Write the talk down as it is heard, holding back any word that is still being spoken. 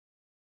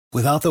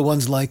Without the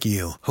ones like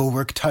you, who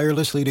work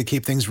tirelessly to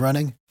keep things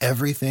running,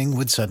 everything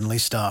would suddenly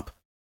stop.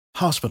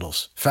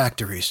 Hospitals,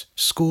 factories,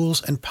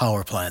 schools, and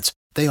power plants,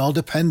 they all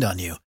depend on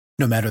you.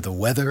 No matter the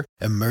weather,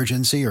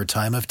 emergency, or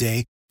time of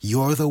day,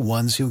 you're the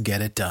ones who get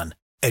it done.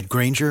 At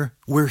Grainger,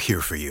 we're here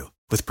for you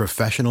with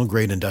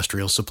professional-grade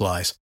industrial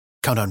supplies.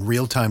 Count on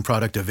real-time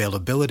product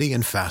availability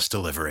and fast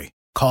delivery.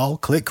 Call,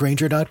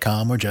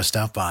 clickgrainger.com, or just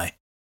stop by.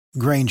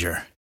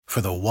 Grainger, for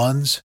the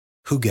ones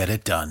who get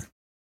it done.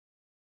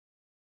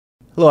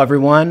 Hello,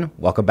 everyone.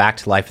 Welcome back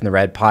to Life in the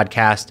Red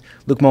podcast.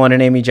 Luke Mullen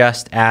and Amy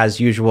Just, as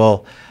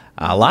usual.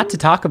 A lot to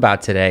talk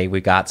about today. We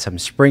got some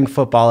spring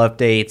football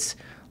updates,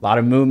 a lot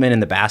of movement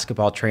in the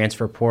basketball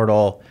transfer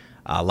portal,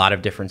 a lot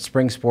of different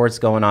spring sports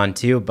going on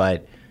too,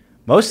 but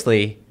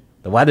mostly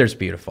the weather's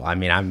beautiful. I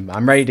mean,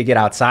 I'm ready to get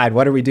outside.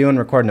 What are we doing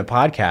recording a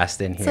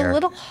podcast in here? It's a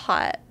little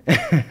hot.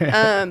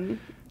 I'm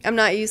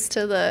not used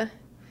to the,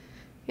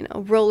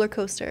 roller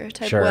coaster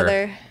type of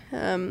weather.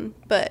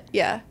 But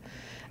yeah.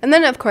 And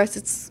then, of course,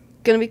 it's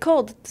going to be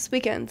cold this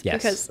weekend. Yes.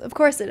 Because, of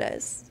course, it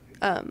is.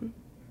 But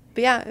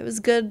yeah, it was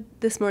good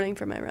this morning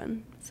for my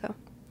run. So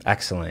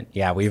excellent.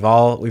 Yeah, we've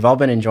all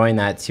been enjoying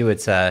that too.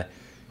 It's a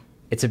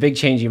big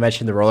change. You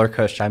mentioned the roller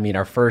coaster. I mean,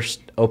 our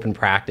first open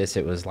practice,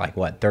 it was like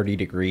 30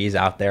 degrees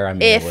out there. I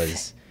mean, it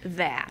was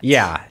that.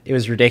 Yeah, it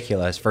was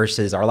ridiculous.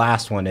 Versus our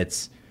last one,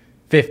 it's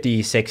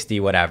 50,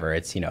 60, whatever.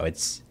 It's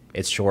it's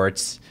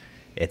shorts.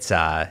 It's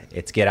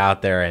get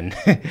out there and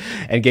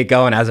and get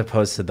going, as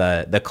opposed to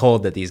the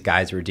cold that these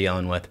guys were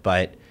dealing with.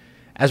 But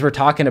as we're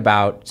talking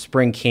about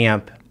spring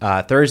camp,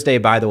 Thursday,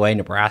 by the way,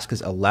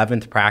 Nebraska's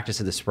 11th practice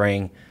of the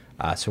spring.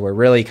 So we're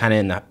really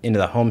kind of into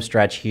the home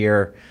stretch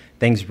here.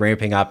 Things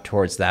ramping up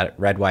towards that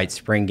red-white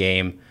spring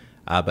game.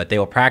 But they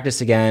will practice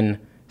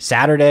again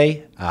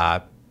Saturday,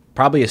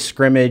 probably a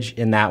scrimmage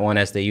in that one,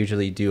 as they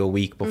usually do a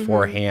week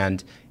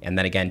beforehand. And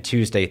then again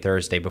Tuesday,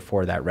 Thursday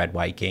before that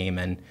red-white game.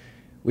 And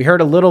we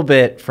heard a little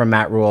bit from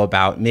Matt Rule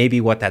about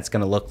maybe what that's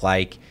going to look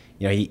like.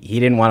 He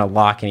didn't want to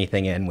lock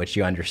anything in, which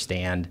you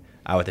understand,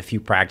 with a few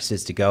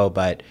practices to go.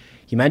 But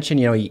he mentioned,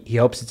 he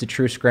hopes it's a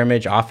true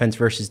scrimmage, offense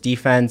versus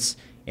defense,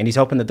 and he's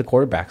hoping that the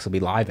quarterbacks will be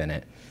live in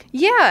it.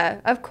 Yeah,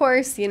 of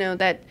course,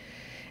 that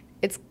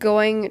it's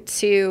going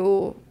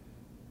to,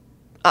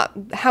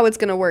 how it's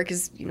going to work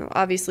is,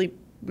 obviously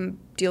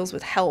deals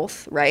with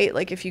health, right?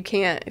 Like if you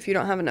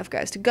don't have enough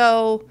guys to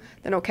go,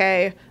 then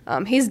okay.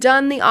 He's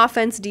done the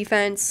offense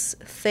defense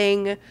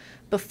thing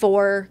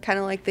before, kind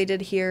of like they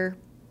did here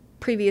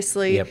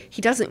previously. Yep.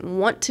 He doesn't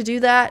want to do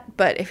that,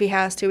 but if he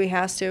has to, he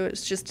has to.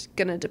 It's just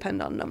going to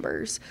depend on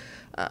numbers.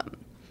 But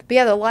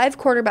yeah, the live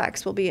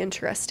quarterbacks will be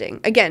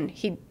interesting. Again,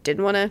 he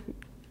didn't want to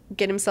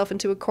get himself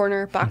into a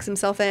corner, box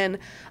himself in.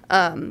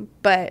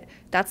 But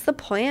that's the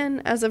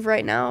plan as of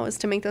right now, is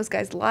to make those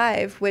guys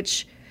live,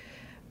 which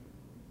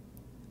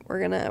we're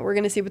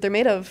gonna see what they're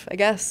made of, I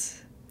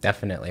guess.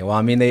 Definitely. Well,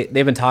 I mean, they've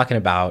been talking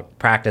about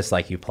practice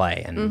like you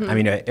play, and I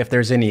mean, if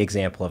there's any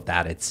example of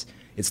that, it's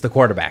the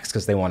quarterbacks,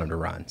 because they want them to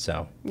run.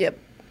 So. Yep.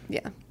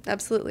 Yeah.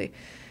 Absolutely.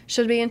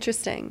 Should be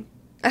interesting.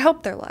 I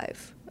hope they're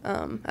live.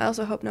 I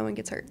also hope no one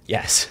gets hurt.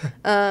 Yes.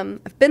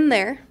 I've been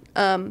there.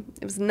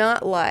 It was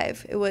not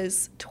live. It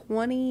was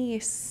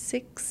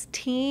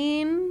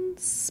 2016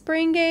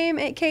 spring game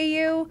at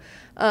KU.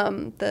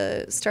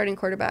 The starting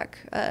quarterback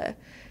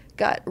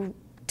got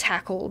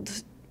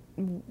tackled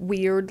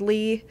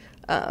weirdly,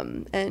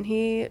 and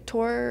he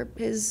tore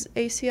his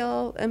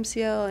ACL,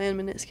 MCL,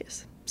 and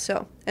meniscus.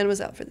 And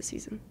was out for the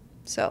season.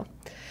 So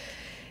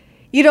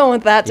you don't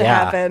want that to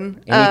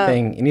happen.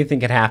 Anything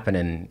could happen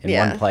in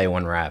one play,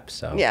 one rep.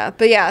 So yeah,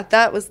 but yeah,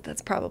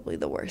 that's probably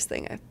the worst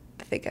thing I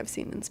think I've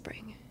seen in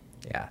spring.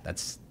 Yeah,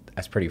 that's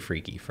pretty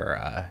freaky for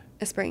a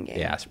spring game.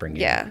 Yeah, spring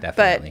game. Yeah,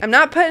 definitely. But I'm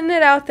not putting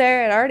it out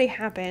there. It already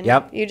happened.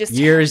 Yep. You just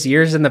years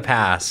in the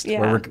past.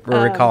 Yeah.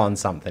 We're recalling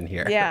something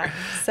here. Yeah.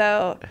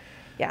 So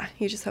yeah,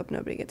 you just hope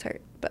nobody gets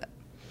hurt. But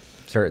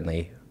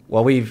certainly.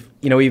 Well, we've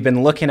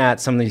been looking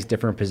at some of these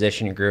different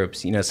position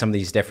groups, some of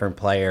these different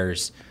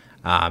players,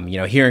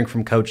 hearing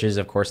from coaches.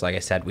 Of course, like I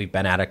said, we've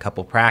been at a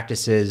couple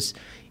practices.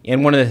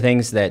 And one of the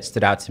things that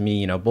stood out to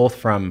me, both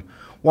from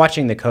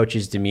watching the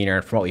coaches' demeanor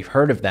and from what we've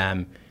heard of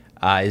them,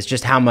 is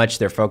just how much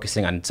they're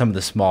focusing on some of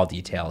the small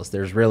details.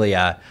 There's really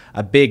a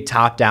big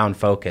top-down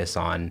focus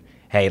on,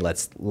 hey,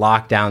 let's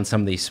lock down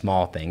some of these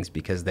small things,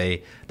 because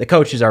the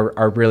coaches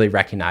are really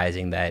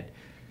recognizing that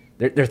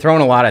they're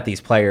throwing a lot at these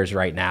players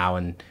right now,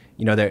 and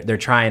they're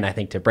trying, I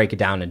think, to break it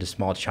down into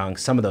small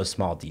chunks, some of those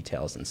small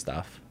details and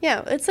stuff.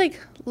 Yeah, it's like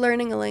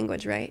learning a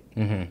language, right?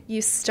 Mm-hmm.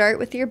 You start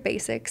with your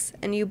basics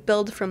and you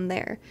build from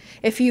there.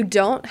 If you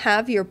don't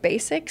have your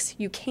basics,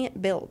 you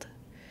can't build.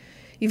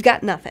 You've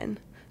got nothing.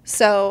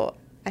 So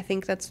I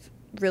think that's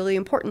really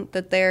important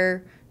that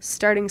they're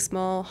starting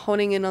small,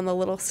 honing in on the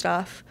little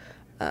stuff,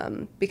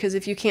 because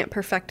if you can't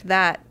perfect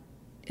that,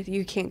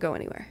 you can't go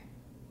anywhere.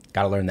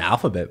 Got to learn the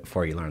alphabet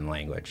before you learn the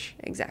language.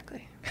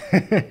 Exactly.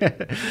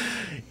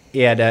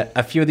 And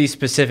a few of these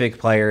specific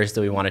players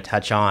that we want to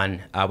touch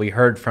on, we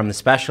heard from the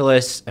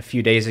specialists a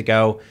few days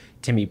ago.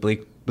 Timmy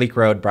Bleak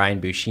Road,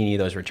 Brian Buschini,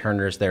 those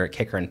returners there at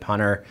kicker and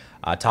punter,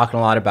 talking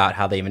a lot about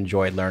how they've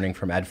enjoyed learning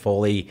from Ed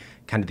Foley,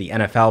 kind of the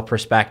NFL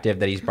perspective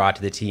that he's brought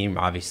to the team,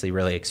 obviously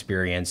really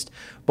experienced,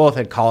 both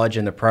at college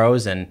and the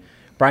pros. And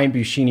Brian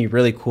Buschini,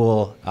 really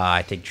cool,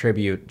 I think,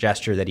 tribute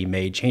gesture that he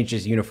made, changed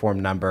his uniform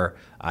number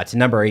to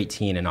number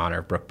 18 in honor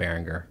of Brooke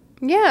Behringer.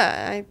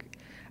 Yeah,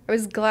 I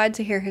was glad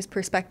to hear his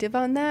perspective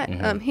on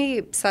that.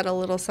 He said a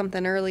little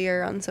something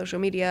earlier on social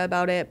media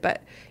about it,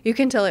 but you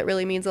can tell it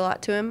really means a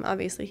lot to him.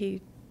 Obviously,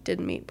 he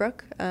didn't meet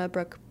Brooke.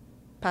 Brooke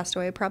passed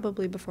away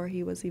probably before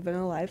he was even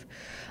alive.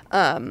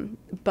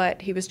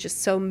 But he was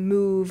just so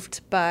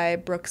moved by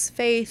Brooke's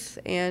faith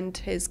and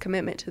his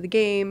commitment to the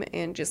game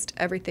and just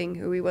everything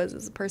who he was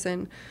as a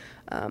person,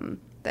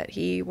 that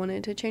he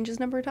wanted to change his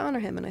number to honor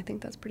him, and I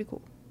think that's pretty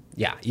cool.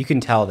 Yeah, you can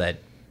tell that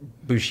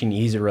Buschini,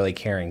 he's a really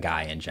caring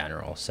guy in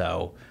general.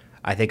 So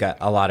I think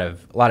a lot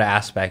of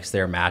aspects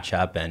there match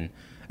up, and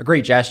a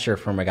great gesture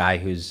from a guy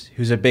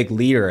who's a big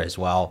leader as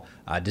well,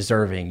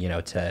 deserving,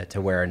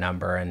 to wear a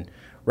number and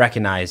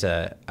recognize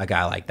a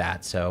guy like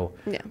that. So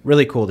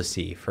really cool to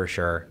see for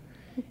sure.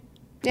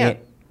 Yeah,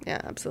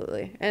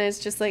 absolutely. And it's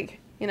just like,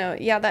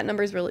 that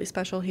number is really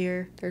special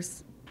here.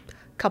 There's a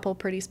couple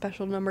pretty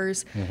special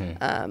numbers.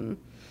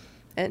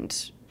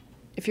 And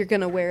if you're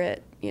going to wear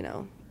it,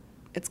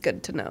 it's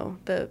good to know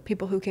the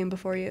people who came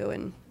before you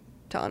and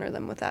to honor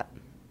them with that.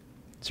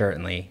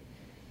 Certainly.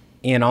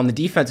 And on the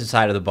defensive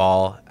side of the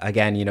ball,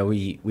 again,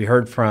 we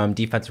heard from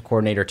defensive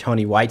coordinator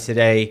Tony White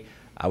today.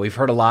 We've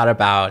heard a lot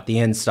about the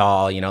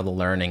install, the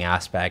learning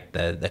aspect,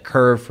 the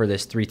curve for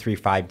this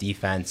 3-3-5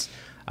 defense.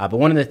 But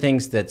one of the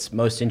things that's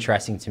most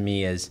interesting to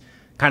me is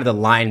kind of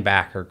the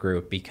linebacker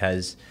group,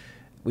 because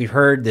we've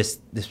heard this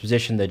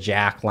position, the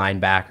jack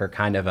linebacker,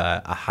 kind of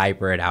a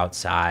hybrid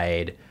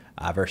outside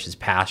versus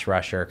pass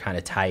rusher kind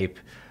of type,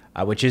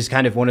 which is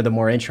kind of one of the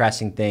more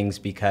interesting things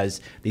because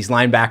these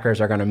linebackers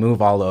are going to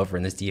move all over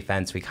in this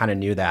defense. We kind of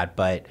knew that,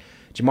 but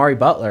Jamari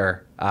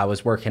Butler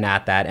was working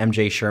at that.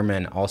 MJ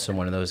Sherman, also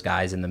one of those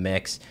guys in the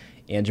mix.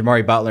 And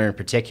Jamari Butler in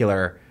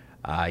particular,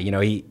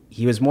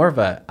 he was more of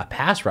a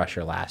pass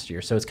rusher last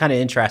year. So it's kind of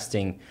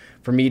interesting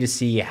for me to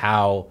see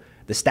how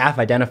the staff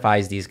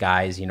identifies these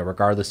guys,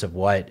 regardless of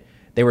what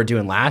they were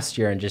doing last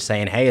year, and just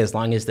saying, hey, as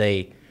long as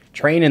they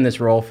train in this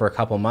role for a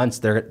couple months,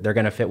 they're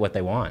going to fit what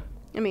they want.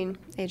 I mean,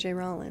 A.J.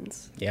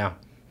 Rollins. Yeah.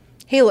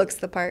 He looks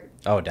the part.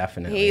 Oh,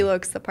 definitely. He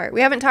looks the part. We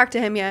haven't talked to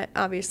him yet,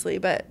 obviously,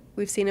 but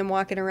we've seen him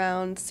walking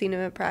around, seen him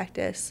at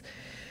practice.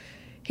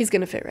 He's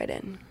going to fit right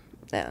in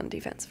on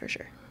defense for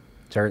sure.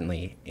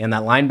 Certainly. In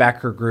that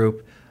linebacker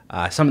group,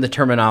 some of the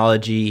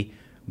terminology,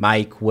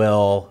 Mike,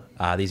 Will,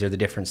 these are the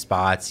different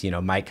spots.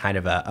 Mike kind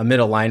of a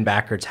middle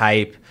linebacker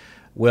type,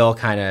 Will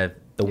kind of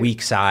the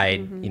weak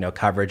side,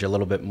 coverage a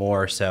little bit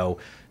more. So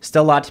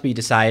still a lot to be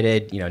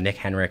decided. Nick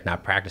Henrik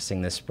not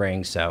practicing this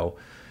spring. So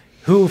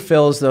who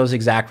fills those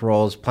exact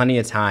roles? Plenty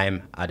of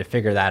time to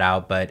figure that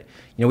out. But,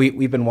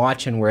 we've been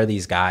watching where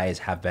these guys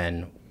have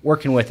been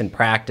working with in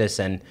practice,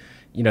 and,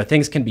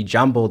 things can be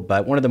jumbled.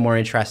 But one of the more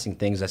interesting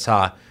things I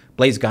saw,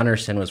 Blaze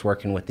Gunnarsson was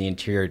working with the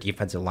interior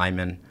defensive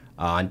lineman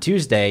on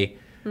Tuesday,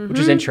 which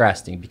is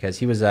interesting because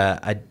he was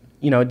a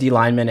D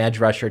lineman, edge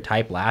rusher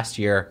type last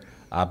year.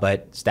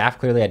 But staff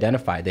clearly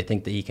identified they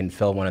think that he can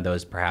fill one of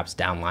those perhaps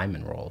down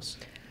lineman roles.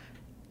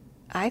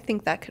 I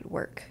think that could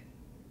work.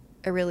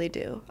 I really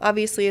do.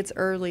 Obviously, it's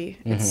early.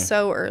 It's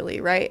so early,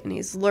 right? And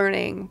he's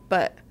learning,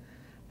 but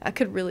that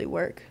could really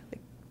work.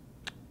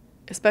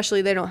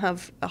 Especially they don't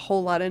have a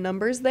whole lot of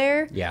numbers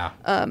there. Yeah.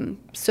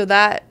 So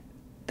that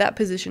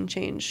position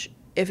change,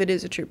 if it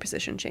is a true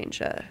position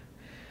change,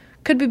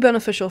 could be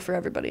beneficial for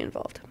everybody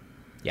involved.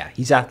 Yeah,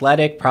 he's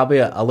athletic, probably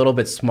a little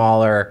bit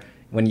smaller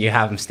when you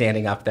have him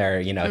standing up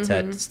there,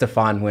 to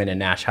Stefan Wynn and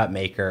Nash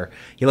Hutmaker.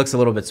 He looks a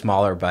little bit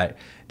smaller, but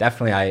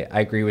definitely I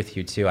agree with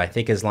you too. I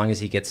think as long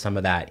as he gets some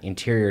of that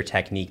interior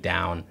technique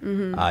down,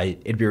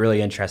 it'd be really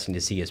interesting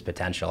to see his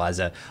potential as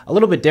a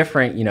little bit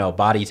different,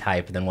 body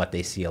type than what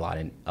they see a lot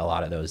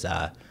of those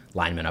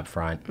linemen up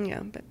front. Yeah,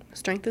 but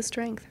strength is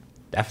strength.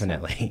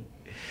 Definitely.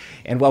 So.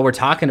 And while we're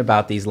talking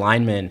about these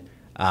linemen,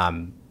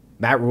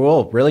 Matt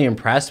Rule really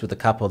impressed with a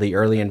couple of the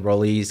early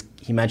enrollees.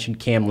 He mentioned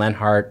Cam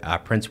Lenhart,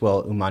 Prince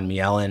Will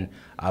Uman-Mielen,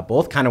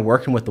 both kind of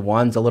working with the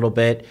ones a little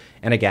bit.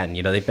 And again,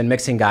 they've been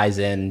mixing guys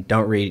in.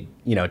 Don't read,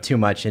 too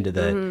much into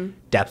the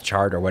depth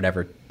chart or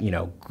whatever,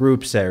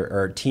 groups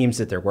or teams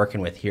that they're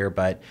working with here.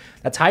 But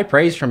that's high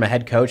praise from a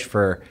head coach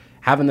for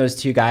having those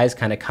two guys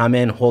kind of come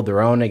in, hold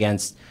their own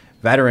against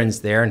veterans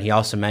there. And he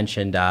also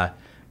mentioned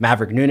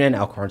Maverick Noonan,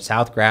 Elkhorn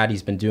South grad.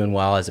 He's been doing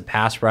well as a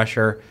pass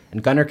rusher.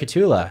 And Gunnar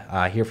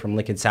Katula here from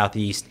Lincoln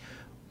Southeast,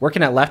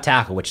 working at left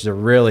tackle, which is a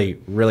really,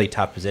 really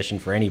tough position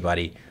for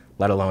anybody,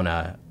 let alone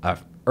a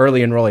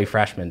early enrollee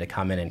freshman to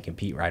come in and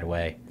compete right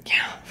away.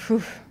 Yeah,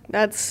 whew.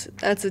 That's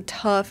a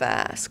tough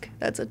ask.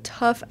 That's a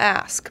tough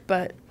ask,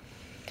 but,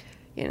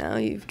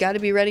 you've got to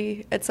be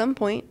ready at some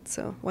point,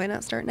 so why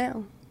not start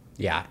now?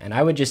 Yeah, and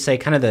I would just say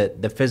kind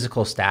of the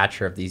physical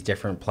stature of these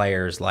different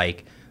players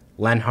like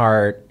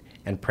Lenhart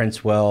and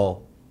Prince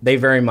Will, they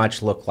very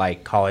much look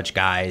like college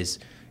guys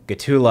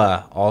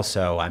Gatula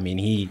also, I mean,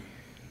 he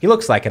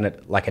looks like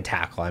a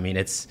tackle. I mean,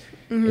 it's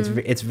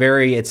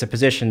a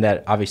position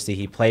that obviously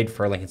he played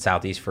for Lincoln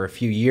Southeast for a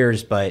few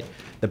years, but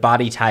the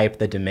body type,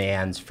 the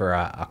demands for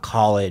a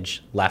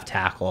college left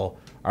tackle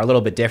are a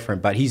little bit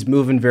different. But he's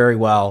moving very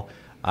well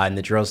in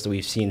the drills that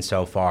we've seen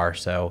so far.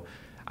 So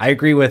I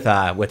agree with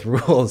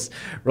Rule's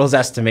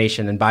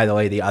estimation. And by the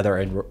way, the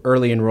other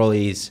early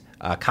enrollees,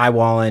 Kai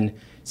Wallen,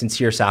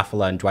 Sincere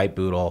Safala, and Dwight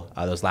Boodle,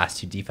 those last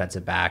two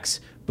defensive backs.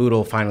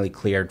 Boodle finally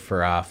cleared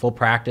for full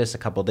practice a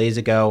couple days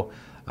ago.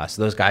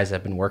 So those guys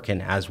have been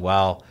working as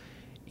well.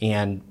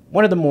 And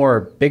one of the more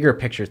bigger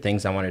picture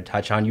things I wanted to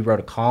touch on, you wrote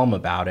a column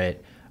about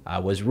it,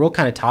 was Rule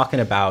kind of talking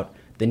about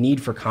the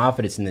need for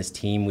confidence in this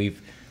team.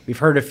 We've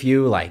heard a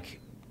few like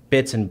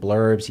bits and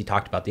blurbs. He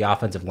talked about the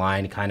offensive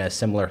line, kind of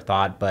similar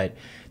thought, but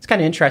it's kind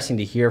of interesting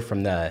to hear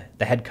from the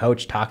head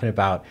coach talking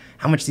about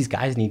how much these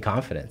guys need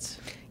confidence.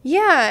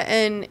 Yeah,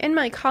 and in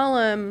my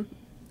column,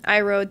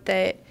 I wrote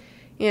that,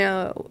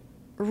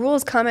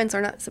 Rule's comments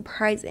are not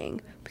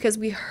surprising because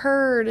we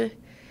heard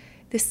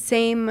the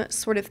same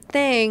sort of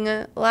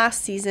thing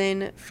last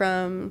season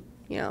from,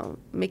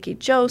 Mickey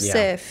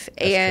Joseph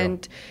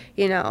and,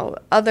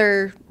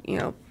 other,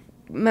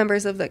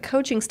 members of the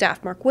coaching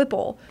staff, Mark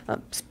Whipple,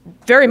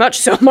 very much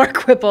so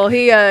Mark Whipple.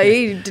 He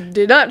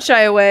did not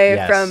shy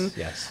away from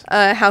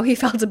how he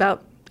felt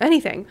about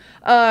anything.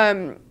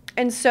 And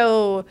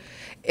so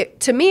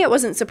to me, it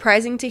wasn't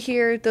surprising to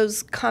hear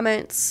those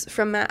comments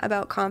from Matt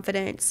about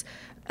confidence.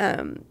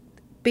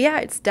 But yeah,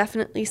 it's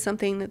definitely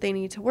something that they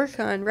need to work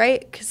on,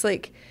 right? Because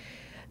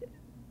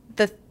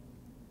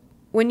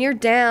when you're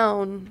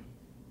down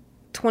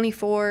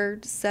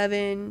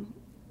 24-7,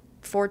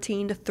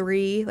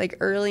 14-3, like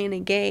early in a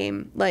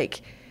game,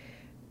 like,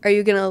 are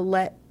you gonna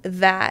let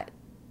that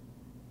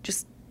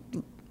just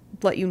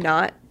let you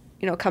not,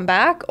 come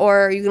back,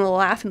 or are you gonna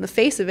laugh in the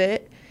face of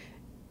it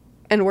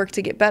and work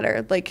to get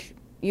better? Like,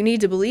 you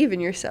need to believe in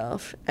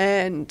yourself,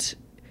 and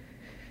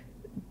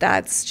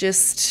that's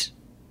just,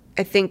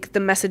 I think, the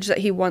message that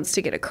he wants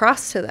to get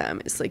across to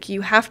them is like,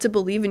 you have to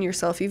believe in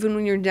yourself even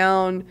when you're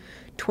down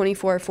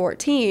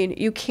 24-14.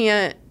 You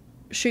can't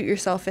shoot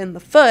yourself in the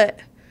foot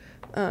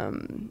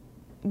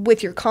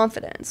with your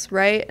confidence,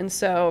 right? And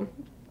so,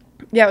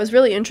 yeah, it was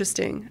really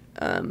interesting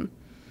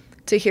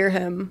to hear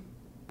him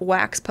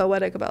wax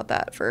poetic about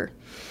that for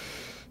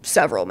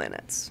several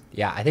minutes.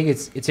 Yeah, I think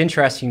it's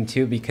interesting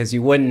too, because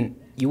you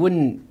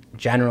wouldn't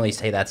generally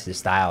say that's his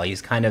style.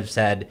 He's kind of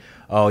said,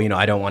 oh,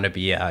 I don't want to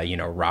be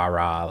a,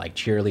 rah-rah, like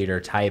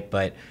cheerleader type.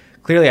 But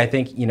clearly I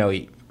think,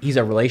 he's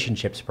a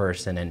relationships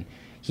person, and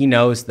he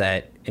knows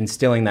that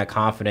instilling that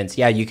confidence,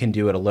 yeah, you can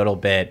do it a little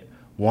bit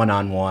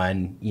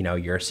one-on-one,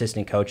 your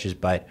assistant coaches,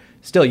 but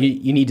still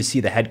you need to see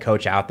the head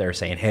coach out there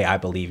saying, hey, I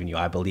believe in you.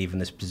 I believe in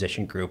this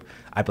position group.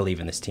 I believe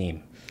in this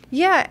team.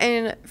 Yeah,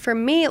 and for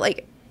me,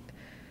 like,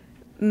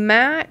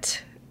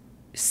 Matt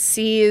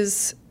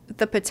sees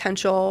the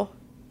potential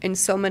in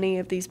so many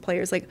of these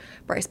players. Like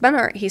Bryce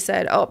Benhart, he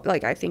said,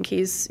 I think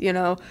he's,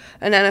 an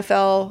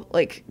NFL,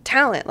 like,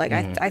 talent. Like,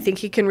 I think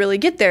he can really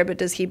get there, but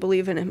does he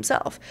believe in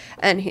himself?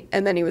 And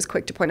then he was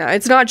quick to point out,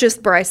 it's not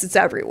just Bryce, it's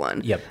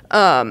everyone. Yep.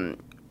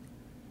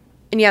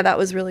 And yeah, that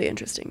was really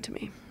interesting to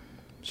me.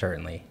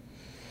 Certainly.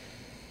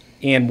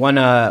 And one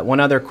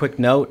other quick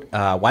note,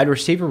 wide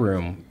receiver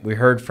room. We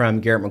heard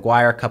from Garrett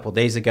McGuire a couple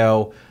days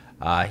ago.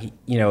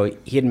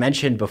 He had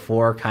mentioned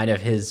before kind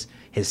of his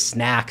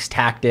snacks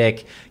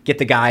tactic, get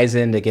the guys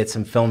in to get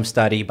some film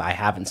study by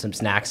having some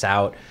snacks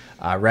out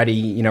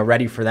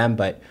ready for them.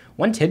 But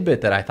one tidbit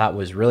that I thought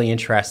was really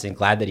interesting,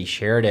 glad that he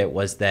shared it,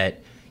 was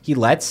that he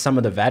lets some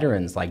of the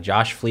veterans like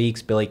Josh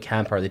Fleeks, Billy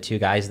Kemp are the two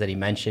guys that he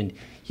mentioned.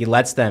 He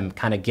lets them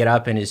kind of get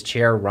up in his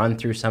chair, run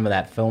through some of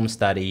that film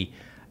study.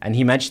 And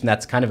he mentioned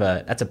that's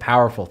a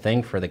powerful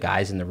thing for the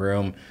guys in the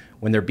room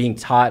when they're being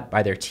taught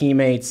by their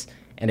teammates.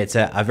 And it's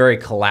a very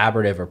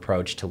collaborative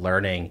approach to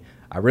learning.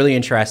 Really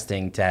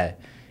interesting to,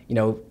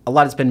 a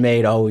lot has been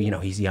made,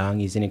 he's young,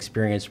 he's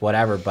inexperienced,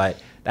 whatever. But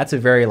that's a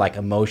very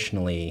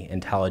emotionally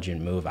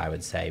intelligent move, I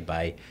would say,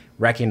 by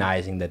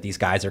recognizing that these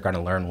guys are going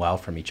to learn well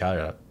from each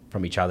other.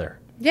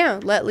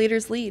 Yeah, let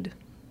leaders lead.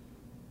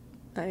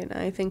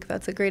 I think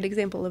that's a great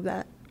example of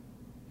that.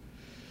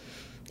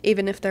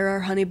 Even if there are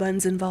honey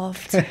buns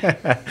involved.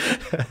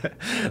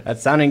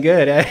 That's sounding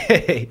good.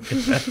 Hey.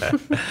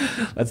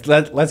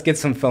 Let's get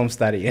some film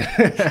study.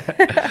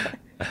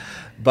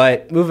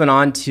 But moving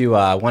on to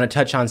want to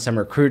touch on some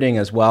recruiting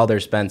as well.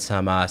 There's been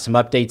some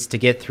updates to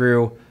get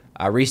through.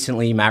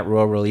 Recently, Matt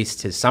Rule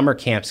released his summer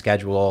camp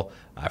schedule.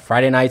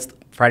 Friday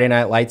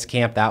Night Lights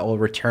camp that will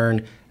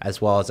return, as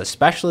well as a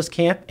specialist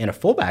camp and a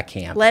fullback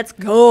camp. Let's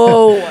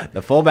go.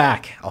 The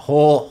fullback, a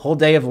whole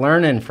day of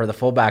learning for the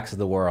fullbacks of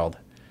the world.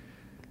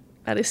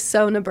 That is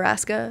so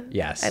Nebraska.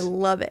 Yes, I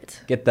love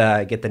it. Get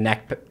the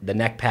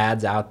neck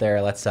pads out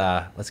there. Let's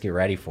get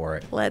ready for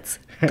it. Let's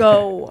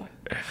go.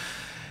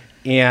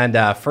 And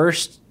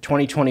first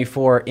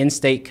 2024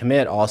 in-state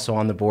commit also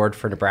on the board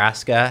for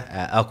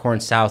Nebraska. Elkhorn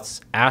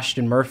South's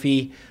Ashton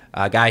Murphy,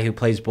 a guy who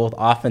plays both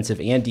offensive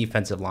and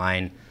defensive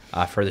line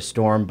for the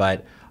Storm,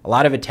 but a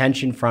lot of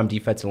attention from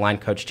defensive line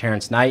coach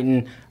Terrence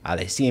Knighton.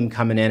 They see him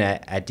coming in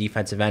at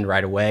defensive end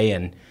right away,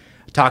 and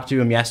I talked to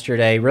him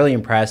yesterday. Really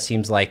impressed.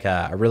 Seems like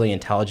a really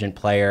intelligent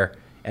player.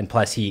 And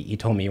plus, he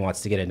told me he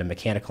wants to get into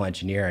mechanical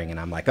engineering, and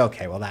I'm like,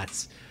 okay, well,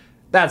 that's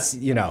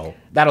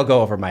that'll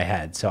go over my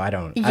head. So I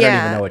don't even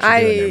know what you're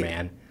doing there,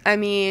 man. I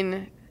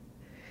mean,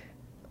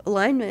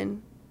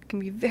 linemen can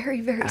be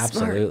very, very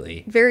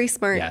Absolutely. smart. Very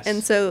smart. Yes.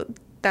 And so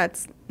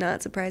that's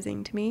not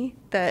surprising to me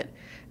that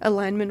a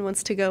lineman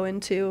wants to go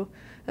into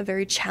a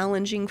very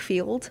challenging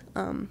field.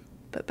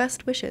 But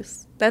best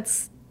wishes.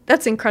 That's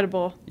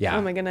incredible. Yeah.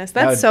 Oh my goodness.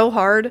 That's so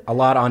hard. A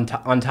lot on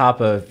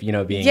top of, being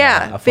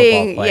a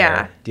football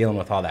player, dealing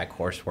with all that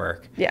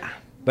coursework. Yeah.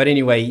 But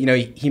anyway,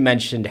 he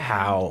mentioned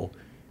how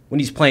when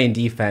he's playing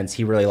defense,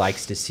 he really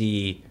likes to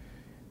see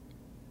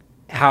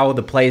how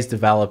the play is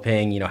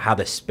developing, how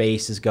the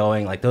space is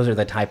going. Like, those are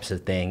the types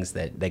of things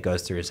that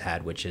goes through his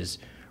head, which is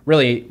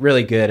really,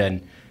 really good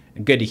and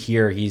good to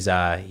hear. He's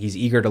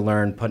eager to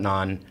learn, putting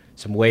on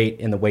some weight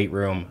in the weight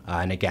room.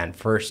 And again,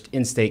 first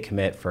in-state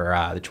commit for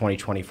the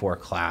 2024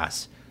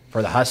 class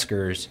for the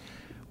Huskers,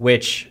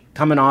 which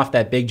coming off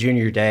that big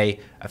junior day,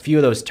 a few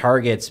of those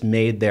targets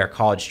made their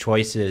college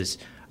choices,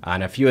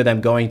 and a few of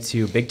them going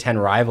to Big Ten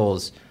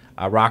rivals.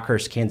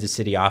 Rockhurst, Kansas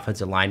City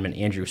offensive lineman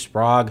Andrew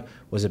Sprague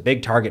was a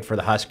big target for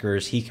the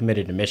Huskers. He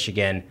committed to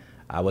Michigan,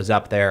 was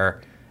up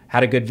there,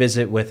 had a good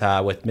visit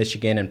with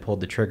Michigan and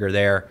pulled the trigger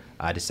there,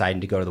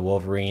 deciding to go to the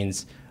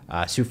Wolverines.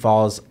 Sioux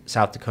Falls,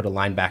 South Dakota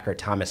linebacker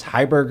Thomas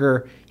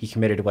Heiberger, he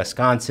committed to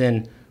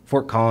Wisconsin.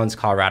 Fort Collins,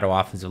 Colorado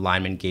offensive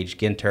lineman Gage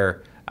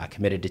Ginter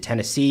committed to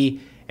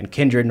Tennessee. And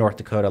Kindred, North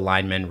Dakota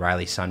lineman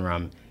Riley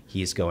Sunrum,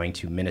 he's going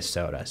to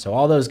Minnesota. So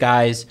all those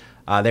guys,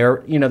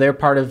 they're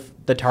part of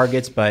the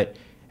targets, but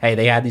hey,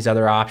 they had these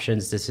other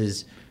options. This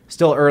is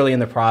still early in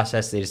the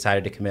process. They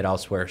decided to commit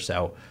elsewhere.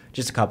 So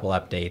just a couple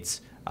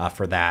updates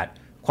for that.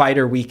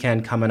 Quieter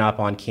weekend coming up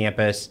on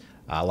campus.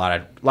 A lot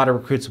of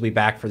recruits will be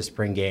back for the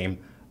spring game.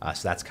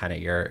 So that's kind of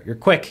your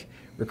quick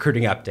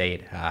recruiting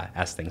update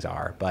as things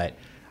are. But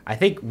I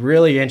think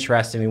really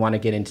interesting, we want to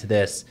get into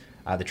this.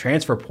 The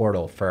transfer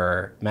portal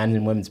for men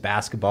and women's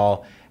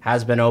basketball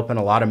has been open,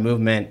 a lot of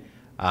movement.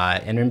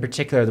 And in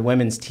particular, the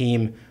women's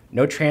team,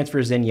 no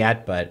transfers in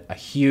yet, but a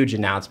huge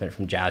announcement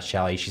from Jazz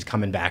Shelley. She's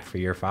coming back for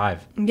year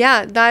 5.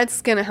 Yeah,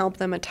 that's going to help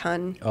them a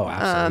ton. Oh,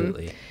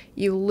 absolutely.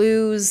 You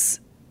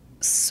lose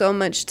so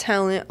much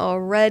talent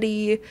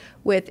already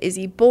with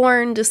Izzy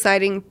Bourne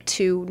deciding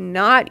to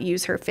not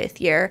use her 5th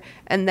year.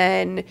 And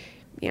then,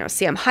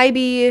 Sam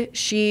Hybe,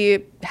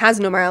 she has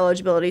no more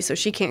eligibility, so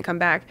she can't come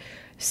back.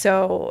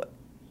 So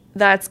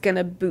that's going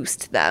to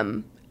boost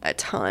them a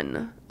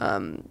ton.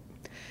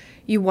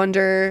 You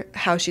wonder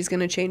how she's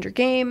going to change her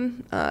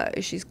game.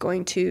 Is she's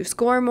going to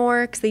score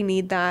more? Because they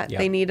need that. Yep.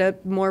 They need a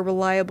more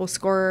reliable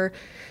scorer.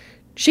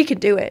 She could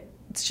do it.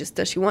 It's just,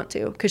 does she want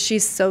to? Because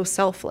she's so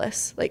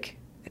selfless. Like,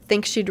 I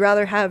think she'd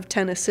rather have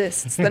 10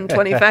 assists than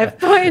 25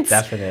 points.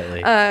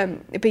 Definitely.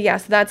 But yeah,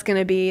 so that's going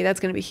to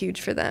be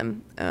huge for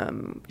them.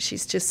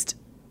 She's just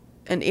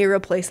an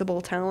irreplaceable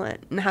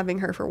talent, and having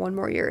her for one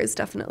more year is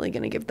definitely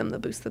going to give them the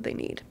boost that they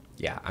need.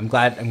 Yeah, I'm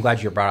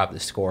glad you brought up the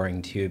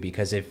scoring too,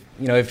 because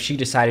if she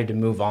decided to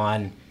move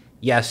on,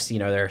 yes,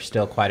 there are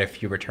still quite a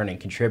few returning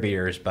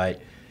contributors, but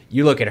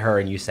you look at her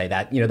and you say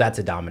that, that's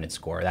a dominant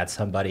scorer. That's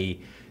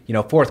somebody,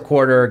 fourth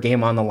quarter,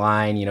 game on the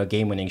line,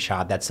 game-winning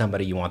shot, that's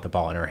somebody you want the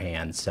ball in her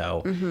hands.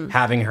 So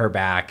having her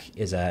back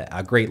is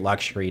a great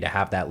luxury, to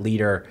have that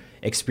leader,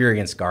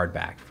 experienced guard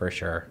back for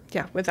sure.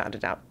 Yeah, without a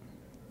doubt.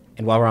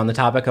 And while we're on the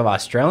topic of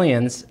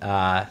Australians,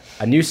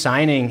 a new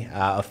signing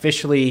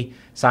officially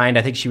signed.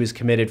 I think she was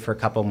committed for a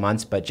couple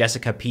months, but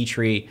Jessica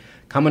Petrie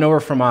coming over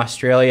from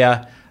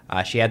Australia.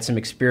 She had some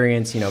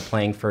experience,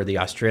 playing for the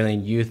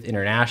Australian youth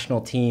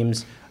international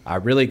teams.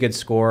 Really good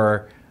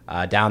scorer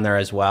down there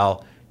as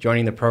well.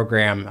 Joining the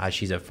program,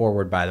 she's a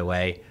forward, by the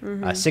way.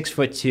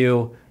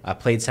 6'2",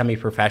 played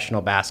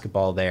semi-professional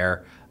basketball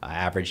there.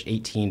 Averaged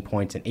 18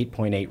 points and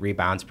 8.8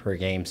 rebounds per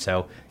game.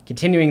 So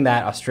continuing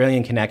that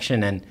Australian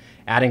connection and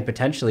adding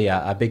potentially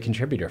a big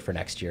contributor for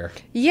next year.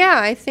 Yeah,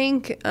 I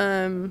think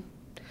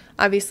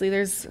obviously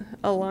there's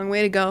a long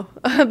way to go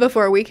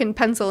before we can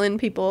pencil in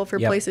people for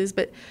places,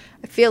 but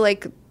I feel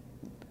like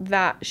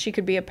that she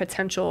could be a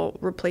potential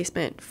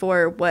replacement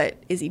for what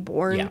Izzy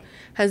Bourne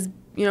has,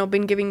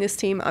 been giving this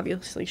team.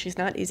 Obviously she's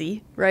not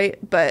Izzy, right?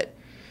 But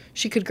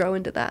she could grow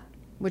into that,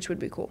 which would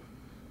be cool.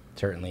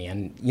 Certainly.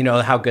 And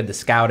how good the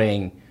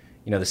scouting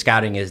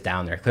is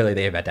down there. Clearly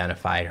they've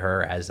identified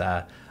her as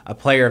a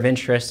player of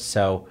interest.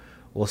 So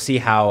we'll see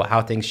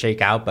how things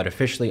shake out, but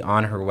officially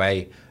on her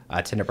way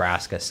to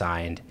Nebraska,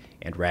 signed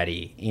and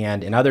ready.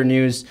 And in other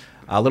news,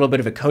 a little bit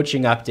of a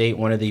coaching update.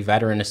 One of the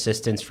veteran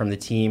assistants from the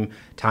team,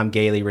 Tom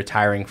Gailey,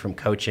 retiring from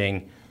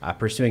coaching,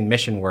 pursuing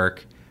mission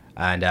work,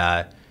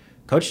 and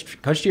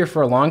coached here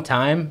for a long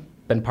time.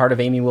 Been part of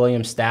Amy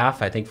Williams'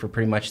 staff, I think, for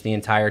pretty much the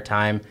entire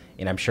time,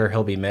 and I'm sure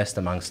he'll be missed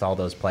amongst all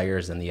those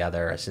players and the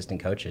other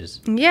assistant coaches.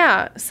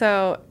 Yeah,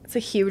 so it's a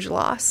huge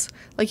loss.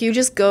 Like, you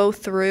just go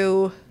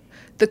through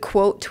the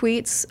quote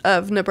tweets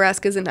of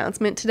Nebraska's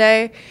announcement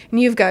today, and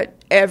you've got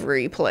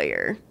every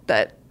player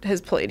that has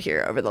played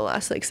here over the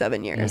last like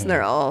 7 years, and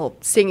they're all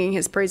singing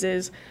his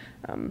praises.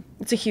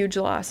 It's a huge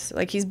loss.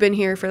 Like, he's been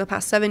here for the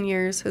past 7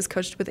 years, has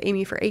coached with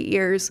Amy for 8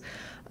 years,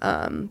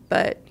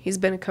 but he's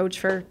been a coach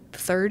for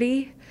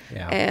 30,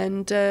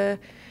 and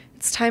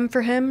it's time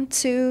for him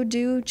to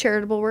do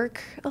charitable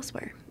work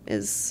elsewhere,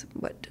 is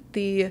what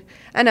the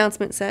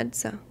announcement said.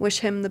 So wish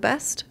him the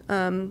best.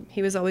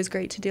 He was always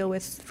great to deal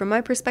with from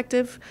my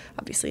perspective.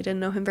 Obviously didn't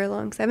know him very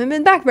long because I haven't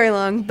been back very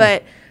long,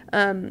 but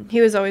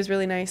he was always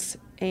really nice,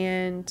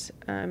 and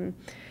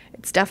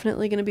it's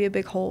definitely going to be a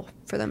big hole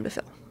for them to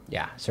fill.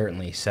 Yeah,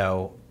 certainly.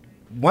 So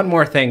one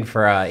more thing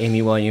for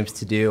Amy Williams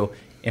to do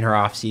in her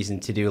off-season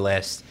to-do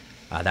list,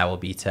 that will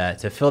be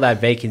to fill that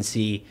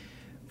vacancy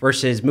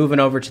versus moving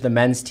over to the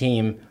men's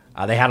team.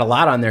 They had a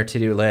lot on their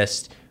to-do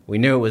list. We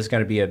knew it was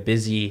going to be a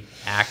busy,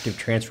 active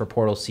transfer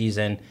portal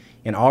season,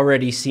 and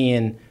already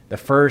seeing the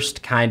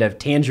first kind of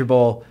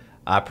tangible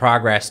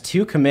progress.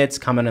 2 commits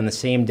coming on the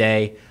same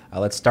day.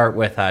 Let's start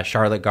with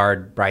Charlotte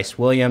guard Bryce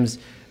Williams.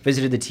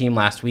 Visited the team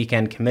last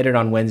weekend, committed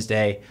on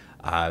Wednesday.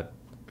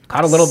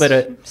 Caught a little bit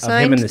of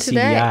him in the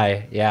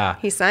today. CBI. Yeah.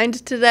 He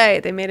signed today.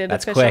 They made it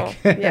That's official.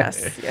 quick.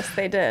 Yes,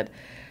 they did.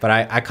 But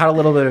I caught a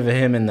little bit of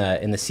him in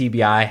the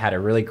CBI. Had a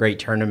really great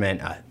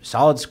tournament.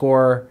 Solid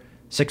scorer,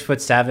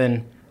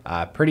 6'7",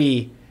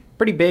 pretty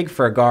big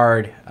for a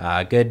guard.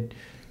 Good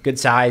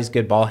size,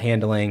 good ball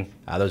handling.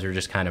 Those are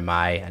just kind of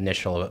my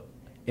initial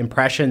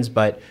impressions,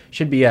 but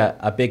should be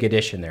a big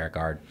addition there at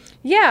guard.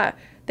 Yeah,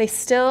 they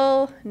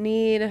still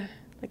need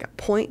like a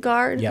point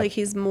guard. Yep. Like,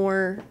 he's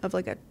more of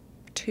like a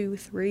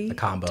 2-3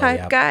 combo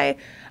type guy.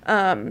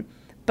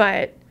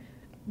 But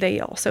they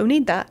also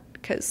need that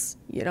because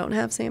you don't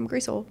have Sam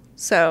Griesel.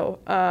 So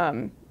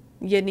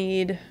you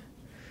need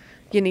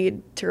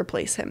to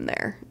replace him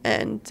there,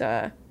 and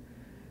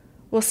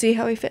we'll see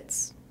how he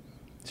fits.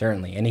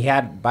 Certainly. And he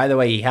had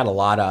a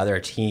lot of other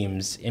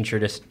teams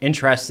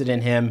interested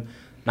in him.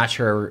 Not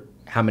sure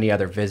how many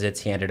other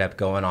visits he ended up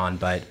going on,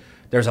 but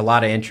there's a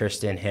lot of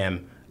interest in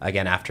him,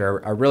 again, after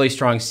a really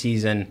strong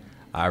season,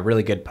 a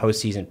really good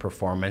postseason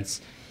performance.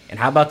 And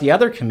how about the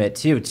other commit,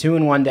 too? 2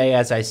 in one day,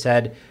 as I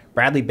said.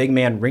 Bradley Big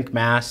Man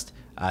Rinkmast,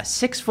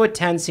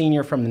 6'10"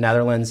 senior from the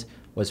Netherlands,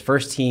 was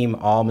first team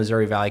All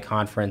Missouri Valley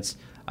Conference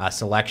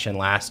selection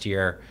last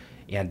year.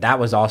 And that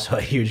was also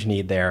a huge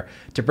need there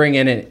to bring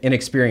in an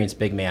inexperienced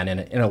big man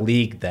in a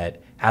league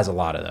that has a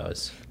lot of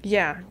those.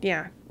 Yeah.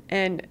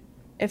 And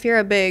if you're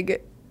a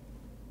big,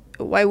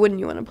 why wouldn't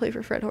you want to play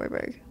for Fred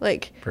Hoiberg?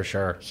 Like, for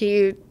sure.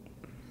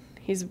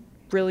 He's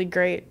really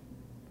great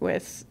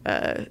with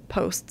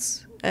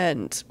posts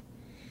and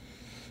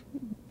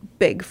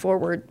big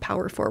forward,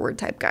 power forward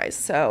type guys.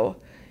 So,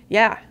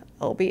 yeah,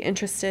 I'll be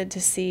interested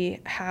to see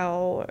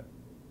how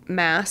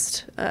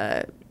Mast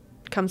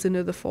comes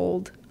into the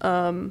fold.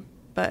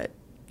 But,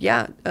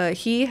 yeah,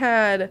 he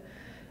had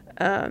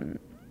an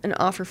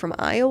offer from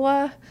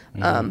Iowa,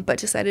 but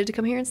decided to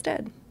come here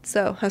instead.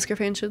 So Husker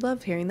fans should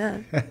love hearing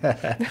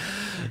that.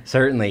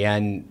 Certainly,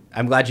 and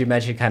I'm glad you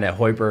mentioned kind of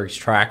Hoiberg's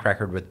track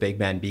record with big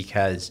men,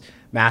 because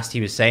Mast, he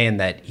was saying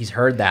that he's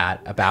heard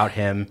that about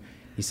him.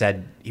 He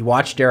said he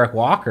watched Derek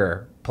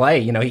Walker play.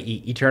 You know,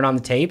 he turned on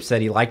the tape,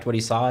 said he liked what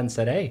he saw, and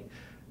said, hey,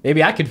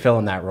 maybe I could fill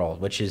in that role,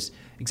 which is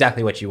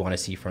exactly what you want to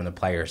see from the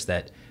players,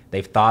 that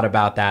they've thought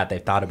about that.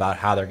 They've thought about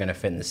how they're going to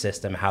fit in the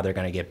system, how they're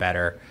going to get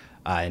better.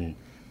 And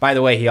by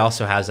the way, he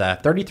also has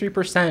a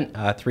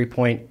 33%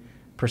 three-point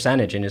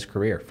percentage in his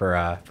career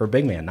for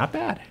big man. Not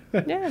bad.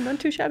 Yeah, not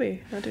too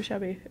shabby.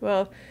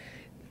 Well,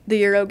 the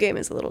Euro game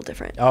is a little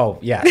different. Oh,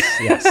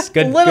 yes.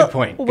 Good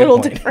point. A little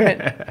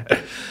different.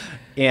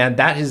 And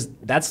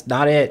that's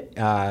not it.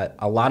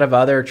 A lot of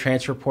other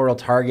transfer portal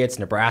targets.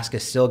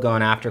 Nebraska's still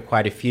going after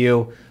quite a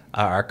few.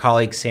 Our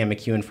colleague Sam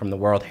McEwen from the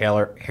World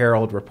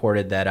Herald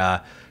reported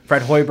that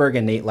Fred Hoiberg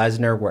and Nate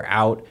Lesnar were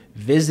out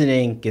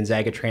visiting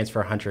Gonzaga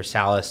transfer Hunter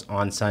Salas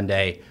on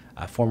Sunday,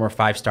 a former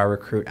 5-star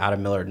recruit out of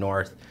Millard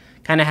North.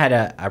 Kind of had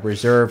a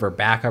reserve or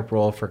backup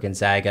role for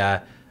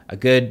Gonzaga, a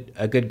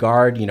good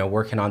guard,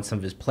 working on some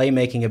of his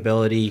playmaking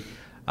ability,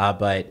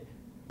 but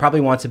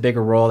probably wants a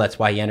bigger role. That's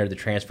why he entered the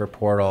transfer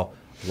portal.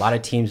 A lot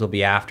of teams will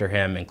be after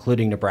him,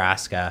 including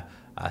Nebraska,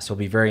 so it'll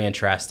be very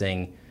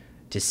interesting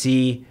to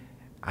see.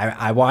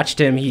 I watched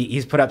him.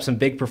 He's put up some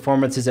big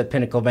performances at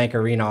Pinnacle Bank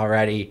Arena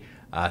already,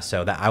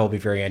 so that I will be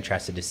very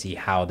interested to see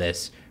how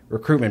this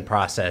recruitment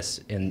process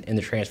in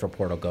the transfer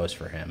portal goes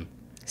for him.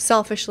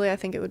 Selfishly, I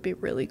think it would be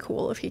really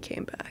cool if he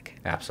came back.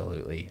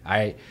 Absolutely.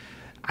 I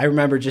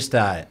remember, just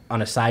on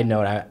a side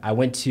note, I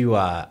went to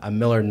a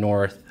Millard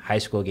North high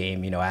school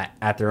game,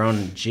 at their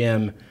own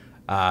gym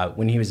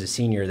when he was a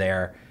senior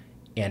there.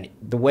 And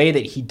the way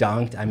that he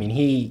dunked, I mean,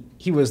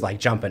 he was like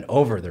jumping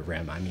over the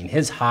rim. I mean,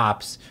 his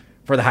hops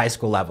for the high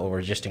school level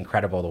were just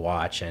incredible to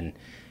watch. And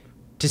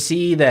to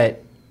see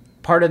that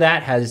part of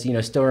that has,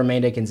 still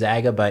remained at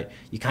Gonzaga, but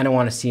you kind of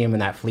want to see him in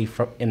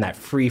that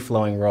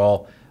free-flowing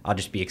role. I'll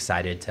just be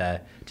excited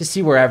to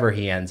see wherever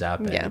he ends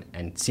up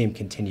and see him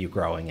continue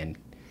growing and,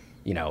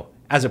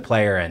 as a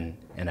player and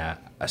and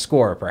a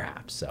scorer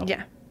perhaps. So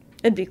Yeah,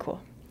 it'd be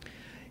cool.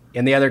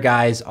 And the other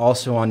guys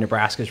also on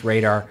Nebraska's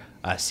radar,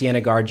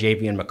 Siena guard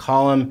Javian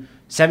McCollum,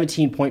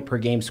 17-point per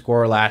game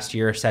scorer last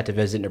year, set to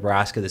visit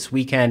Nebraska this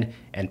weekend,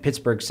 and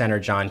Pittsburgh center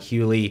John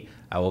Hewley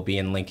will be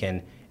in Lincoln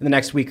in the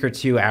next week or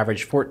two,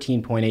 averaged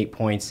 14.8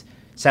 points,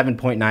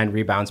 7.9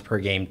 rebounds per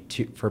game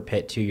for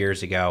Pitt 2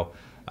 years ago.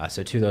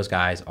 So two of those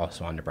guys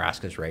also on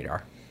Nebraska's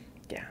radar.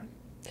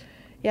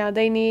 Yeah,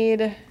 they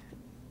need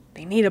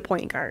a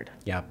point guard.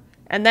 Yeah.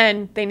 And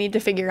then they need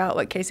to figure out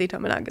what Casey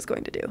Tominaga is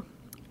going to do.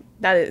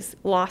 That is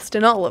lost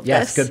in all of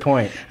Yes, this. good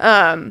point.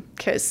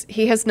 Because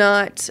he has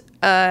not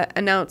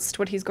announced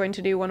what he's going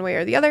to do one way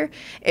or the other.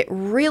 It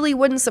really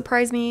wouldn't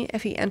surprise me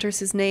if he enters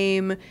his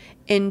name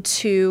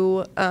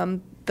into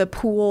the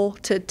pool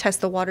to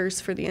test the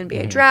waters for the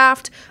NBA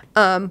draft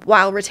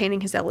while retaining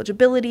his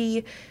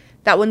eligibility.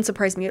 That wouldn't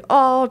surprise me at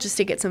all, just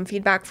to get some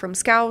feedback from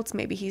scouts.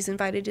 Maybe he's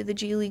invited to the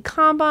G League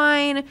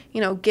Combine,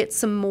 get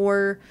some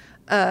more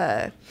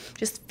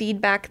just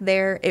feedback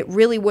there. It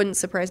really wouldn't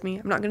surprise me.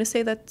 I'm not going to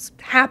say that's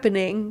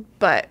happening,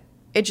 but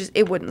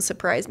it wouldn't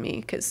surprise me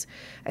because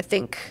I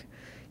think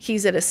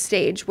he's at a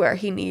stage where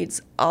he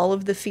needs all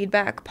of the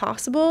feedback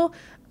possible,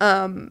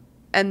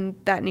 and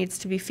that needs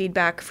to be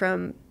feedback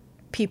from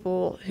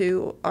people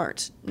who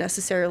aren't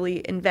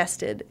necessarily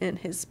invested in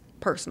his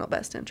personal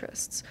best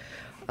interests.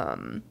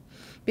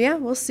 But yeah,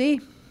 we'll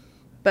see.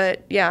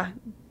 But yeah,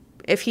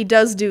 if he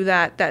does do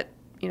that, that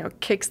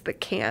kicks the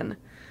can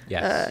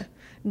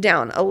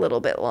down a little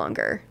bit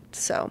longer.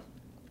 So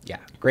yeah,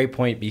 great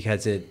point,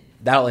 because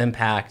that'll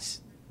impact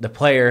the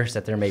players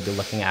that they're maybe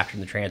looking after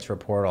in the transfer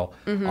portal.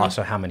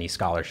 Also, how many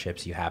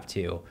scholarships you have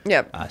too.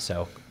 Yep.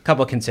 So a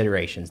couple of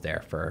considerations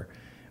there for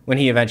when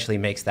he eventually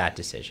makes that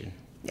decision.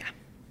 Yeah.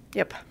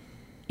 Yep.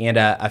 And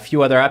a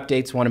few other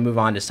updates. Want to move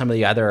on to some of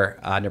the other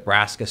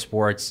Nebraska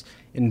sports.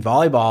 In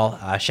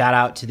volleyball, shout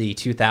out to the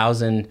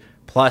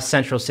 2,000-plus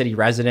Central City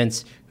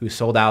residents who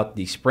sold out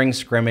the spring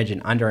scrimmage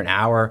in under an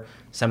hour.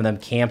 Some of them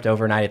camped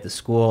overnight at the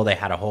school. They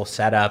had a whole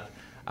setup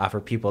for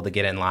people to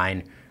get in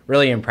line.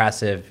 Really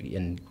impressive.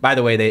 And by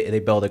the way, they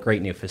built a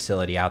great new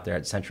facility out there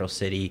at Central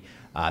City.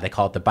 They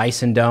call it the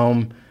Bison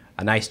Dome,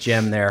 a nice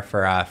gym there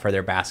for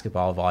their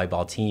basketball,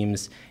 volleyball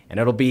teams. And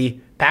it'll be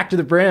packed to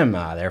the brim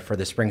there for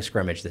the spring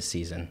scrimmage this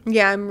season.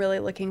 Yeah, I'm really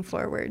looking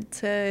forward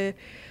to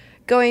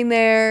going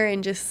there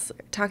and just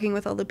talking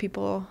with all the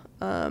people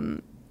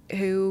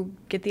who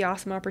get the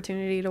awesome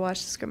opportunity to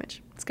watch the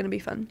scrimmage. It's going to be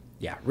fun.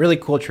 Yeah, really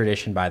cool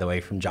tradition, by the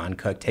way, from John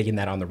Cook, taking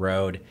that on the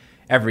road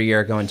every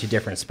year, going to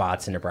different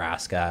spots in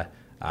Nebraska.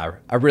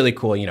 A really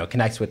cool,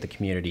 connects with the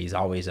community is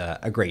always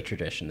a great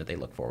tradition that they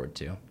look forward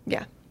to.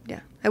 Yeah.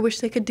 I wish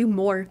they could do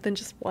more than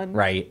just one.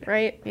 Right.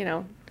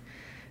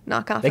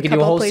 Knock off they a could couple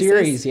do a whole places.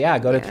 series. Yeah,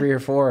 go to 3 or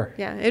 4.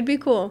 Yeah, it'd be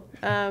cool.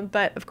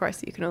 But of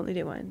course, you can only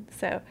do one.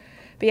 So,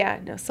 but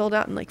yeah, sold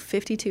out in like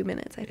 52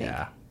 minutes, I think.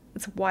 Yeah.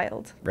 It's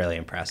wild. Really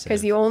impressive.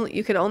 Because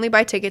you could only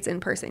buy tickets in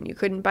person. You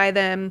couldn't buy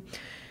them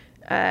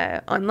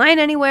online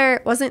anywhere.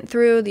 It wasn't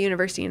through the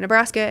University of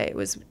Nebraska. It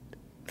was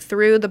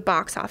through the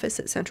box office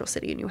at Central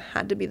City, and you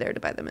had to be there to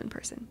buy them in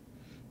person.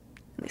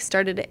 And they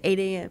started at 8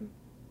 a.m.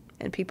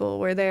 and people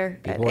were there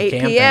at 8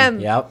 p.m.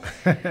 Yep.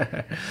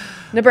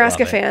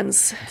 Nebraska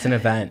fans. It's an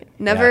event.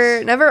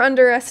 Never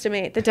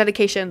underestimate the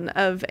dedication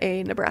of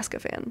a Nebraska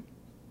fan.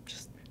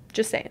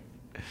 Just saying.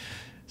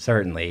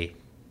 Certainly.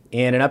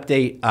 And an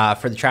update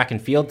for the track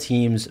and field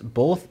teams.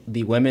 Both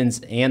the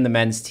women's and the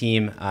men's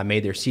team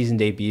made their season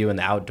debut in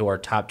the outdoor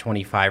top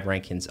 25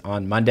 rankings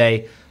on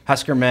Monday.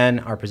 Husker men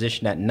are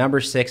positioned at number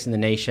 6 in the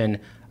nation.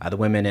 The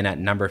women in at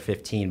number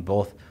 15.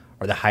 Both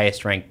are the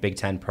highest ranked Big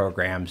Ten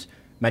programs.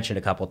 Mentioned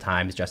a couple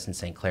times, Justin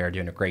St. Clair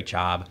doing a great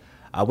job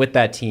with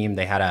that team.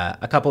 They had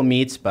a couple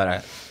meets,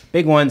 but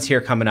big ones here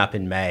coming up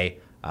in May.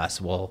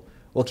 So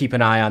we'll keep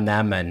an eye on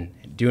them, and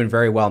doing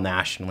very well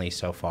nationally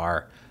so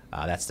far.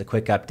 That's the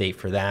quick update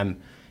for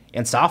them.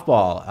 And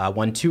softball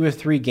won 2 of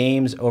 3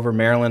 games over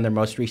Maryland, their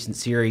most recent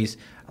series.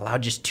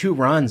 Allowed just 2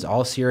 runs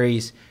all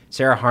series.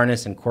 Sarah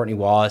Harness and Courtney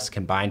Wallace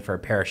combined for a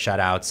pair of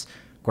shutouts.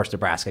 Of course,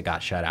 Nebraska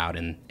got shut out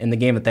in the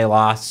game that they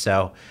lost,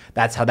 so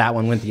that's how that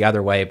one went the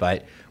other way.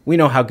 But we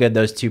know how good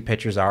those 2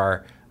 pitchers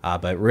are,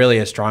 but really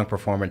a strong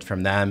performance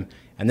from them.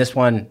 And this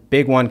one,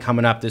 big one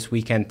coming up this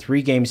weekend,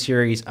 3-game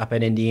series up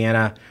at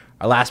Indiana.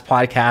 Our last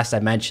podcast, I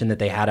mentioned that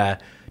they had a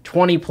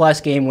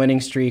 20-plus game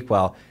winning streak.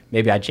 Well,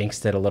 maybe I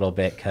jinxed it a little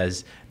bit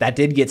because that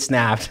did get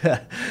snapped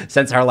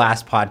since our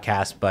last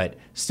podcast, but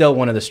still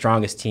one of the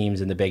strongest teams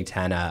in the Big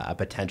Ten, a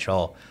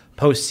potential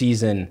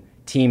postseason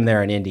team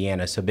there in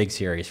Indiana. So big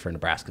series for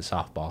Nebraska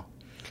softball.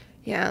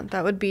 Yeah,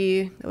 that would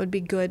be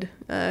good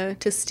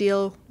to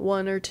steal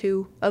 1 or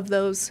 2 of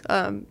those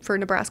for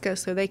Nebraska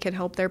so they could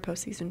help their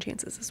postseason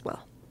chances as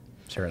well.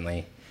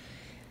 Certainly.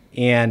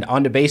 And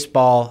on to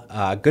baseball,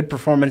 good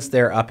performance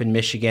there up in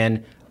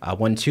Michigan.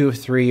 Won 2 of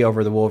 3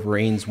 over the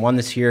Wolverines, won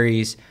the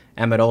series.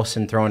 Emmett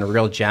Olson throwing a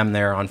real gem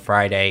there on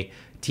Friday.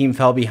 Team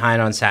fell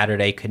behind on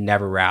Saturday, could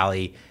never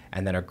rally.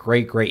 and then a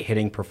great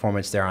hitting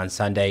performance there on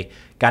Sunday.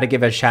 Got to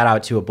give a shout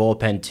out to a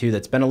bullpen too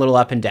that's been a little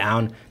up and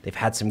down. They've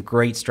had some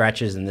great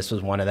stretches, and this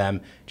was one of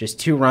them. Just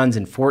 2 runs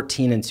in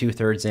 14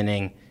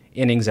 2/3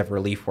 innings of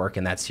relief work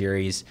in that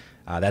series.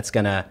 That's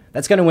gonna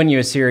win you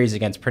a series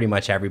against pretty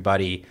much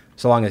everybody,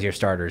 so long as your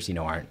starters,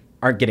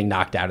 aren't getting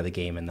knocked out of the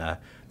game in the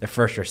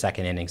first or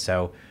second inning.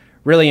 So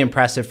really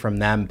impressive from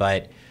them.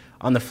 But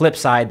on the flip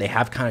side, they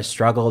have kind of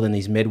struggled in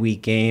these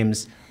midweek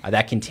games.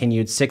 That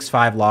continued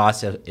 6-5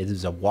 loss. It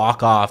is a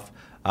walk-off.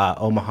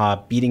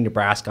 Omaha beating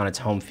Nebraska on its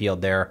home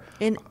field there.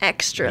 In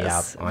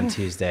extras. Yeah, on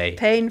Tuesday.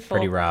 Painful.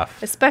 Pretty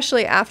rough.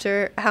 Especially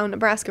after how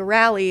Nebraska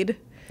rallied.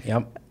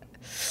 Yep.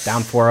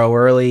 Down 4-0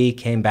 early,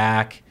 came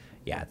back.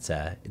 Yeah, it's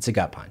a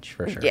gut punch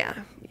for sure. Yeah,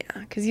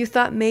 because you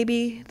thought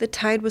maybe the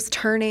tide was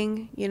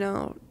turning,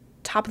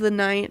 top of the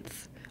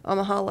 9th.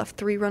 Omaha left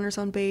 3 runners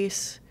on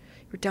base.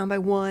 You were down by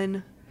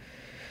 1.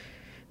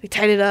 They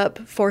tied it up,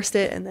 forced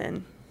it, and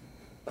then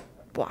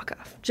walk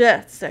off.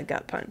 Just a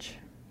gut punch.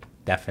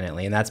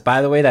 Definitely. And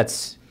by the way,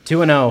 that's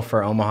 2-0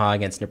 for Omaha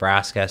against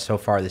Nebraska so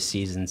far this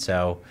season.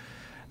 So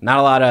not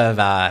a lot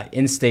of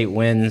in-state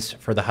wins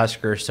for the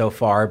Huskers so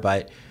far,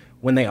 but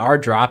when they are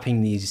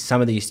dropping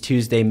some of these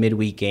Tuesday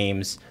midweek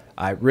games,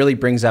 it really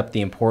brings up the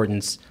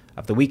importance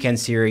of the weekend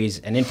series.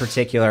 And in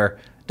particular,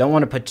 don't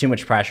want to put too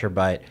much pressure,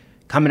 but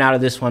coming out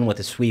of this one with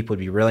a sweep would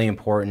be really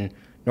important.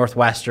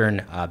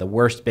 Northwestern, the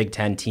worst Big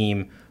Ten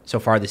team so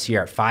far this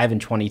year at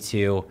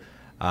 5-22.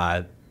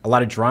 A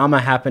lot of drama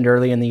happened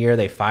early in the year.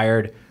 They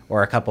fired,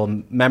 or a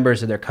couple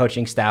members of their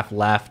coaching staff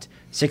left.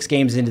 6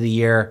 games into the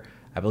year,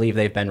 I believe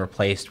they've been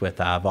replaced with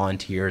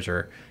volunteers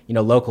or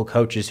local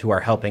coaches who are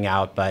helping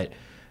out. But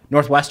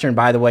Northwestern,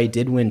 by the way,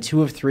 did win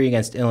 2 of 3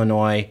 against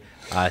Illinois,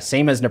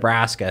 same as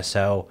Nebraska.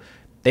 So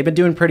they've been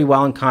doing pretty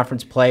well in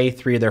conference play.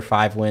 3 of their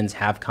 5 wins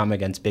have come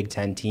against Big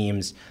Ten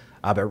teams,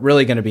 but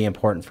really going to be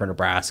important for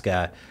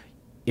Nebraska.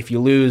 If you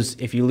lose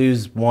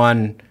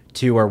 1,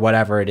 2, or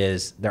whatever it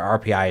is, their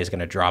RPI is going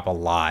to drop a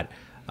lot.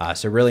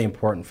 So really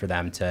important for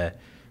them to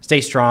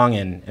stay strong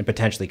and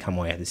potentially come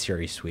away at the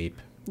series sweep.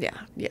 Yeah.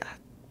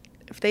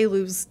 If they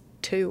lose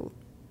 2,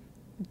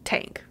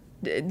 tank.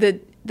 Their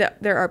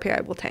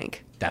RPI will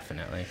tank.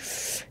 Definitely.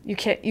 You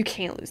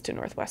can't lose to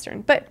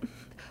Northwestern. But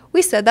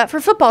we said that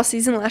for football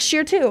season last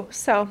year too.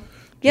 So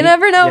you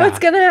never know what's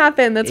going to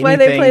happen. That's why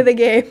they play the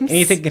games.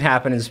 Anything can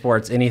happen in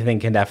sports. Anything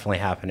can definitely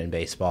happen in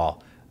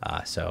baseball.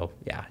 So,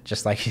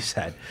 just like you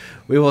said,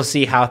 we will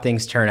see how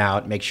things turn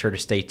out. Make sure to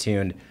stay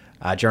tuned,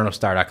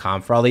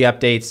 journalstar.com, for all the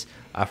updates,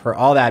 for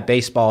all that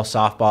baseball,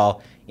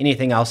 softball,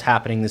 anything else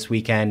happening this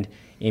weekend.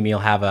 Amy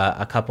will have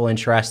a couple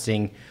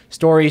interesting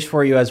stories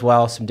for you as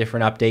well, some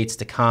different updates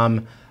to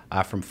come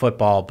from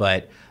football.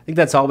 But I think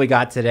that's all we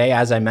got today.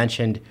 As I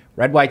mentioned,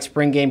 Red-White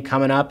Spring Game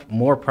coming up,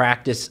 more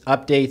practice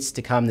updates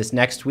to come this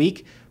next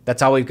week.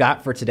 That's all we've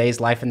got for today's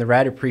Life in the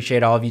Red.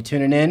 Appreciate all of you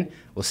tuning in.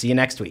 We'll see you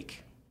next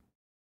week.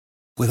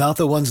 Without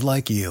the ones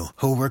like you,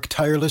 who work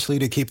tirelessly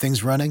to keep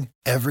things running,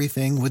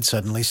 everything would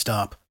suddenly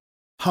stop.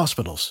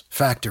 Hospitals,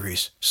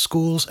 factories,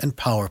 schools, and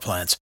power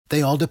plants,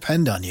 they all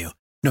depend on you.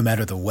 No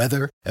matter the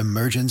weather,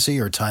 emergency,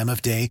 or time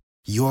of day,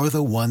 you're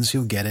the ones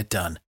who get it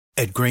done.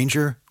 At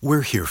Grainger,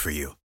 we're here for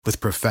you with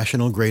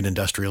professional-grade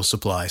industrial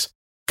supplies.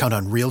 Count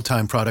on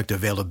real-time product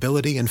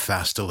availability and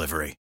fast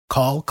delivery.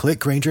 Call, click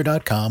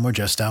Grainger.com, or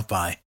just stop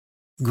by.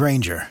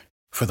 Grainger,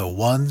 for the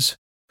ones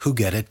who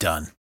get it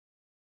done.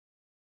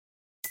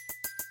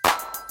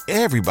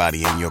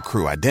 Everybody in your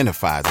crew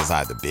identifies as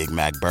either Big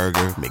Mac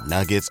Burger,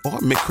 McNuggets, or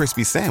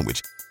McCrispy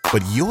Sandwich.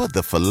 But you're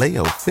the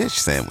Filet-O-Fish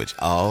Sandwich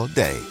all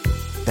day.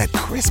 That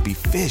crispy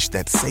fish,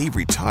 that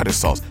savory tartar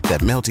sauce,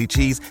 that melty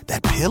cheese,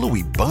 that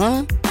pillowy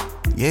bun.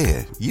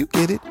 Yeah, you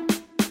get it.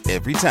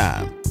 Every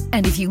time.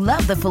 And if you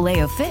love the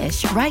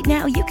Filet-O-Fish, right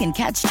now you can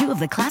catch 2 of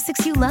the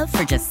classics you love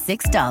for just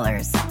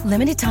 $6.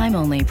 Limited time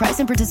only. Price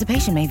and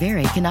participation may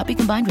vary. Cannot be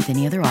combined with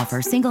any other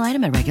offer. Single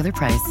item at regular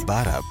price.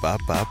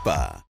 Ba-da-ba-ba-ba.